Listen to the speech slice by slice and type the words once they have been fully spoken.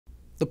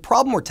The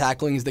problem we're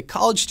tackling is that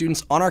college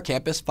students on our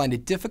campus find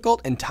it difficult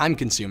and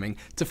time-consuming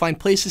to find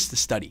places to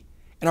study.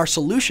 And our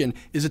solution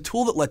is a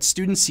tool that lets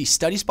students see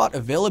study spot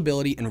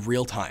availability in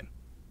real time.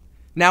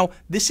 Now,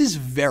 this is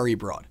very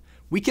broad.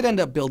 We could end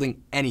up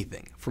building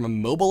anything from a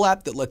mobile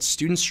app that lets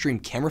students stream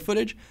camera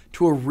footage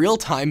to a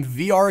real-time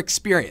VR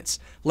experience,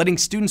 letting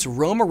students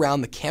roam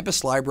around the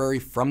campus library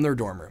from their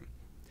dorm room.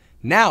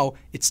 Now,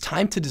 it's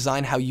time to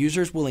design how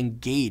users will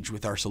engage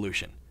with our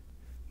solution.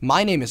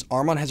 My name is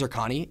Arman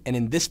Hezarkhani, and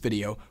in this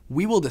video,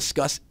 we will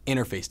discuss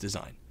interface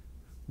design.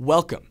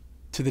 Welcome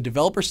to the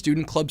Developer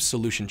Student Club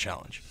Solution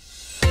Challenge.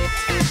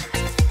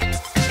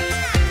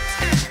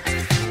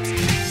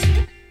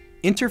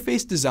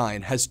 Interface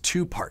design has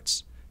two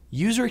parts: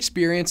 user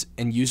experience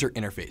and user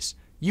interface,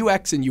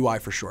 UX and UI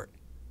for short.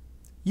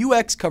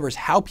 UX covers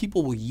how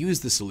people will use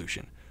the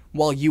solution,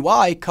 while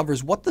UI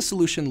covers what the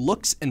solution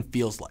looks and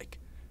feels like.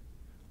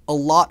 A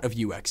lot of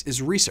UX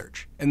is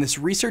research, and this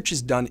research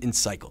is done in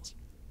cycles.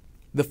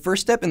 The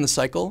first step in the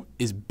cycle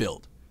is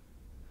build.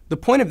 The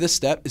point of this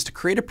step is to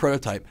create a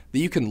prototype that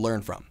you can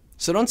learn from,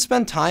 so don't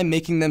spend time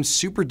making them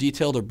super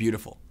detailed or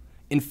beautiful.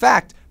 In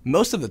fact,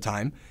 most of the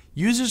time,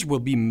 users will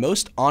be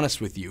most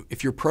honest with you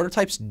if your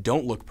prototypes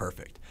don't look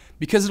perfect,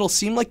 because it'll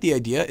seem like the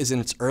idea is in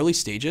its early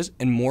stages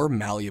and more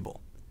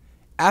malleable.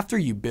 After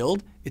you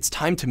build, it's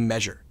time to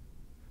measure.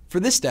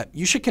 For this step,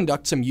 you should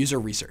conduct some user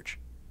research.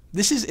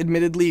 This is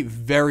admittedly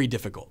very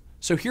difficult,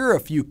 so here are a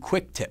few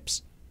quick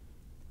tips.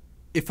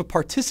 If a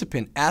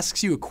participant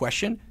asks you a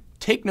question,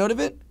 take note of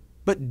it,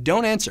 but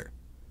don't answer.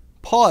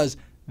 Pause,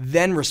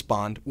 then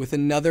respond with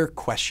another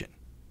question.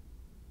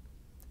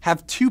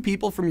 Have two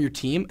people from your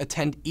team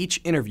attend each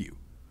interview.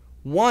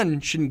 One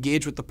should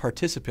engage with the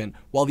participant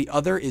while the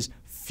other is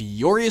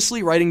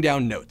furiously writing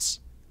down notes.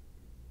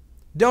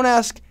 Don't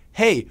ask,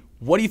 "Hey,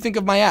 what do you think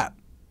of my app?"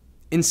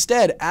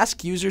 Instead,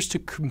 ask users to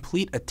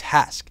complete a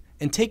task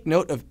and take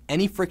note of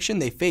any friction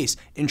they face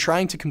in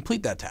trying to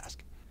complete that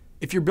task.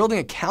 If you're building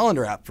a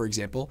calendar app, for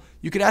example,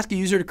 you could ask a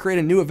user to create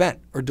a new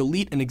event or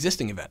delete an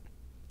existing event.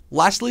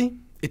 Lastly,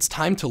 it's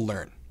time to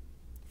learn.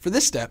 For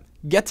this step,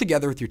 get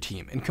together with your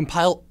team and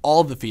compile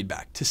all the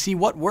feedback to see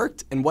what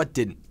worked and what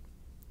didn't.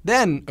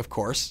 Then, of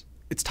course,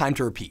 it's time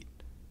to repeat.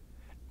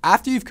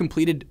 After you've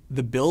completed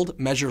the build,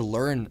 measure,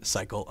 learn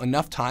cycle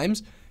enough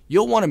times,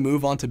 you'll want to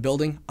move on to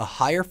building a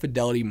higher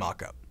fidelity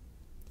mockup.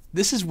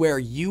 This is where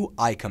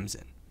UI comes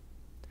in.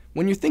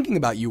 When you're thinking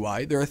about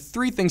UI, there are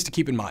three things to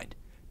keep in mind: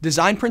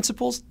 design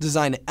principles,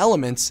 design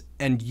elements,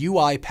 and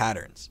UI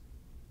patterns.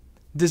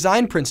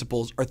 Design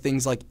principles are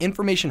things like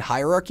information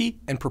hierarchy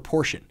and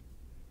proportion.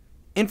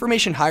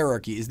 Information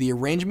hierarchy is the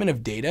arrangement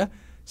of data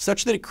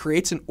such that it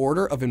creates an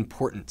order of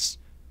importance.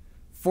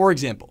 For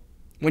example,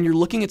 when you're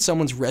looking at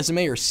someone's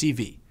resume or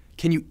CV,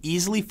 can you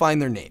easily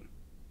find their name?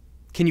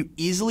 Can you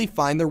easily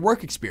find their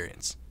work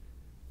experience?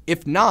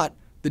 If not,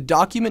 the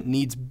document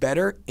needs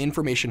better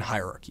information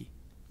hierarchy.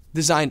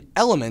 Design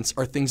elements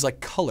are things like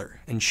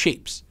color and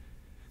shapes.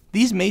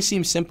 These may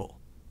seem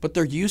simple, but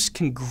their use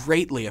can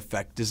greatly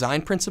affect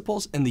design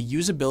principles and the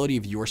usability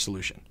of your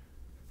solution.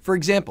 For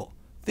example,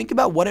 think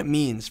about what it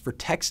means for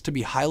text to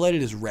be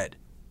highlighted as red.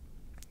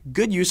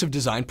 Good use of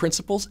design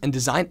principles and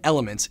design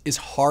elements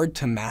is hard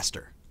to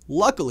master.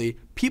 Luckily,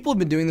 people have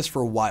been doing this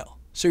for a while,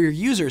 so your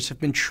users have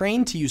been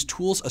trained to use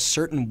tools a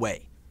certain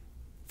way.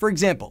 For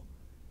example,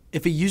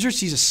 if a user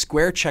sees a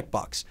square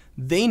checkbox,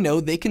 they know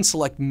they can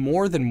select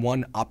more than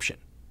one option.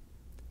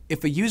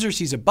 If a user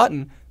sees a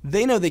button,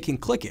 they know they can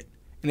click it,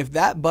 and if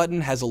that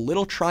button has a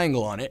little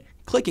triangle on it,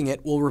 clicking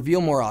it will reveal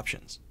more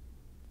options.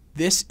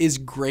 This is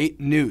great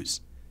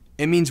news.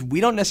 It means we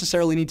don't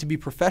necessarily need to be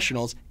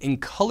professionals in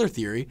color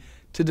theory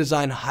to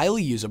design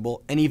highly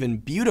usable and even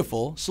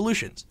beautiful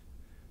solutions.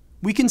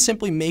 We can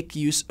simply make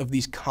use of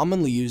these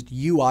commonly used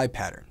UI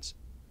patterns.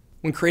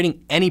 When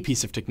creating any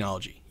piece of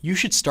technology, you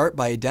should start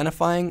by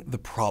identifying the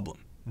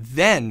problem,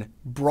 then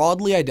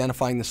broadly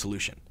identifying the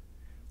solution.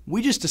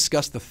 We just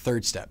discussed the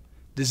third step,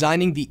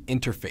 designing the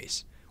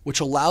interface, which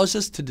allows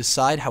us to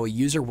decide how a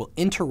user will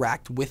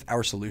interact with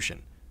our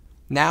solution.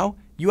 Now,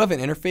 you have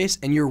an interface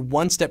and you're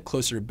one step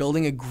closer to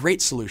building a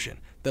great solution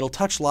that'll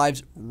touch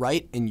lives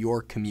right in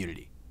your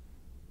community.